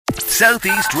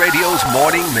Southeast Radio's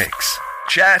morning mix.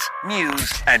 Chat,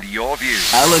 news and your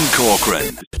views. Alan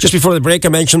Corcoran. Just before the break, I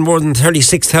mentioned more than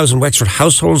 36,000 Wexford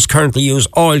households currently use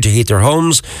oil to heat their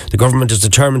homes. The government is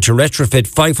determined to retrofit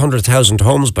 500,000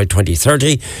 homes by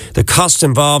 2030. The costs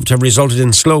involved have resulted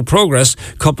in slow progress,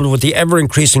 coupled with the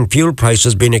ever-increasing fuel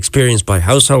prices being experienced by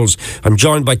households. I'm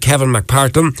joined by Kevin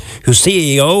McPartlin, who's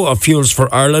CEO of Fuels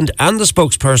for Ireland and the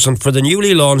spokesperson for the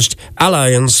newly launched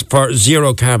Alliance for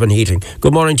Zero Carbon Heating.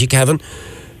 Good morning to you, Kevin.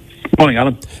 Morning,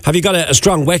 Alan. Have you got a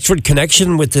strong Wexford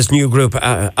connection with this new group,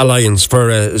 Alliance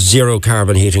for Zero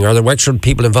Carbon Heating? Are there Wexford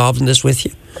people involved in this with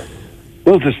you?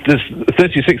 Well, there's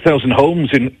 36,000 homes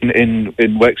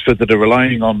in Wexford that are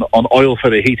relying on oil for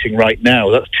their heating right now.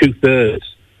 That's 2/3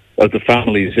 of the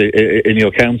families in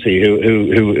your county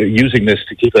who are using this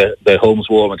to keep their homes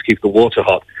warm and to keep the water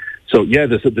hot. So, yeah,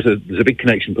 there's a big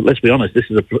connection. But let's be honest, this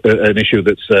is an issue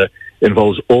that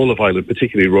involves all of Ireland,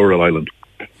 particularly rural Ireland.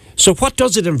 So what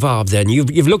does it involve then?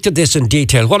 You've looked at this in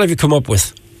detail. What have you come up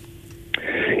with?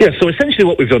 Yeah, so essentially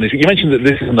what we've done is, you mentioned that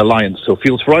this is an alliance. So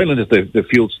Fuels for Ireland is the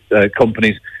fuels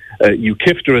companies.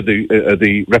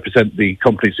 UKIFTA represent the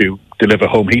companies who deliver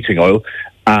home heating oil,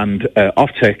 and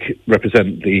Offtech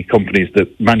represent the companies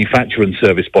that manufacture and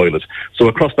service boilers. So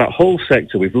across that whole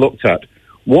sector, we've looked at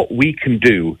what we can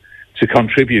do to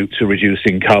contribute to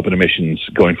reducing carbon emissions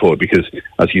going forward, because,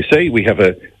 as you say, we have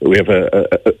a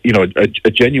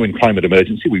genuine climate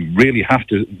emergency. We really have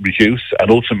to reduce and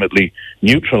ultimately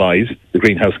neutralise the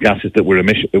greenhouse gases that we're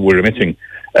emitting.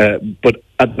 But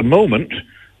at the moment,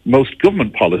 most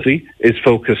government policy is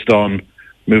focused on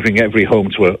moving every home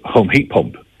to a home heat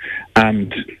pump,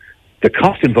 and the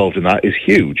cost involved in that is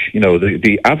huge. You know,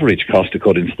 the average cost,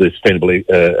 according to the Sustainable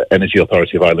Energy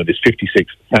Authority of Ireland, is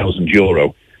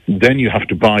 €56,000. Then you have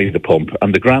to buy the pump,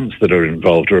 and the grants that are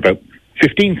involved are about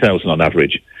 15,000 on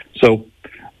average. So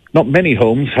not many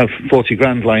homes have 40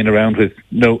 grand lying around with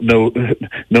no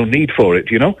need for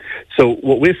it, you know. So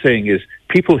what we're saying is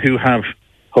people who have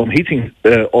home heating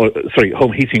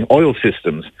oil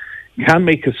systems can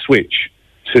make a switch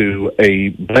to a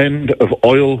blend of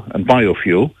oil and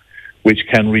biofuel, which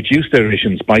can reduce their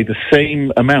emissions by the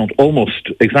same amount, almost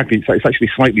exactly. It's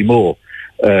actually slightly more.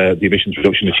 The emissions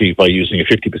reduction achieved by using a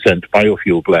 50%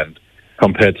 biofuel blend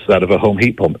compared to that of a home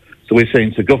heat pump. So we're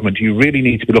saying to government, you really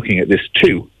need to be looking at this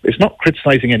too. It's not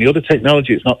criticising any other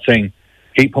technology. It's not saying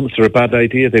heat pumps are a bad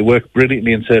idea. They work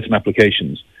brilliantly in certain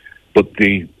applications. But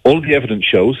all the evidence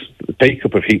shows that the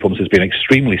take-up of heat pumps has been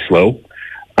extremely slow.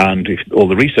 And all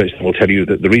the research will tell you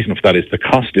that the reason for that is the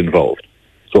cost involved.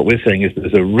 So what we're saying is that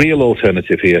there's a real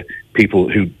alternative here. People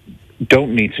who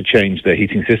don't need to change their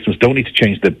heating systems, don't need to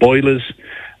change their boilers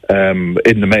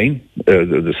in the main.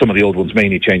 Some of the old ones may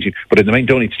need changing, but in the main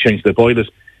don't need to change their boilers,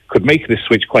 could make this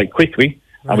switch quite quickly,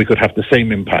 and we could have the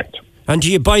same impact. And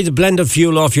do you buy the blend of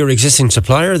fuel off your existing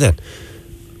supplier then?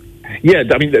 Yeah,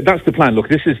 I mean, that's the plan. Look,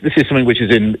 this is something which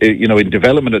is in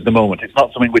development at the moment. It's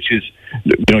not something which is,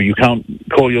 you can't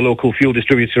call your local fuel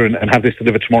distributor and have this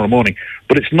delivered tomorrow morning.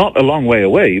 But it's not a long way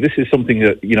away. This is something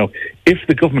that, if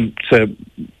the government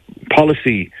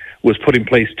policy was put in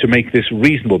place to make this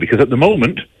reasonable, because at the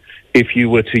moment, if you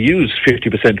were to use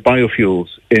 50% biofuels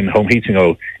in home heating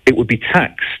oil, it would be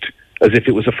taxed as if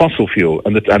it was a fossil fuel.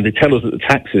 And they tell us that the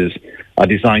taxes are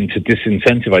designed to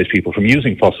disincentivize people from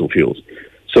using fossil fuels.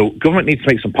 So government needs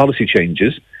to make some policy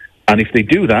changes, and if they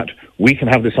do that, we can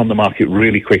have this on the market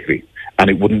really quickly, and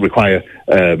it wouldn't require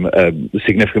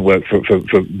significant work for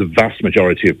the vast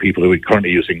majority of people who are currently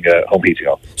using home heating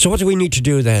oil. So what do we need to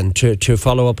do then to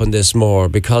follow up on this more?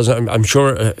 Because I'm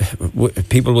sure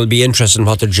people will be interested in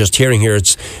what they're just hearing here.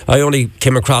 I only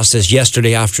came across this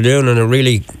yesterday afternoon, and it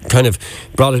really kind of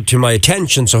brought it to my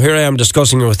attention. So here I am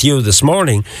discussing it with you this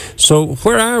morning. So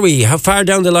where are we? How far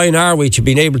down the line are we to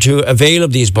being able to avail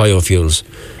of these biofuels?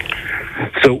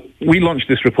 So we launched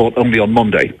this report only on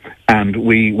Monday, and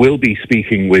we will be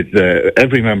speaking with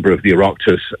every member of the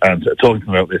Oireachtas and talking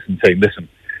about this and saying, listen,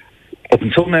 up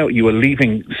until now you are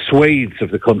leaving swathes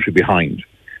of the country behind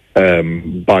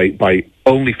by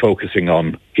only focusing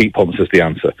on heat pumps as the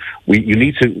answer. You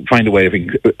need to find a way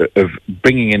of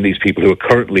bringing in these people who are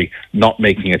currently not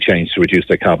making a change to reduce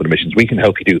their carbon emissions. We can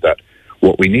help you do that.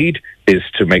 What we need is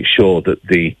to make sure that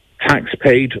the tax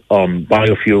paid on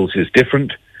biofuels is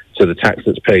different to the tax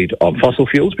that's paid on fossil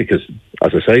fuels, because,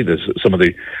 as I say, there's some of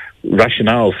the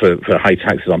rationale for high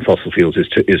taxes on fossil fuels is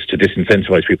to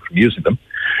disincentivize people from using them.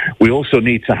 We also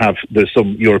need to have, there's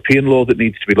some European law that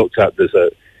needs to be looked at. There's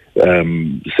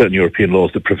certain European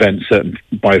laws that prevent certain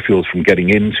biofuels from getting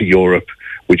into Europe,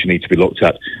 which need to be looked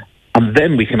at. And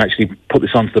then we can actually put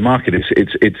this onto the market.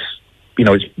 It's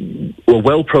it's a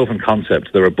well-proven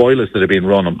concept. There are boilers that are being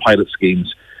run on pilot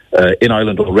schemes in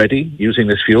Ireland already using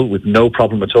this fuel with no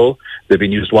problem at all. They've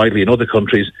been used widely in other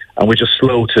countries, and we're just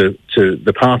slow to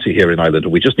the party here in Ireland.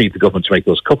 We just need the government to make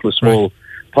those couple of small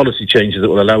policy changes that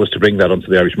will allow us to bring that onto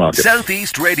the Irish market.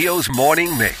 Southeast Radio's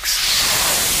Morning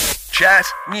Mix. Chat,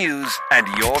 news and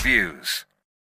your views.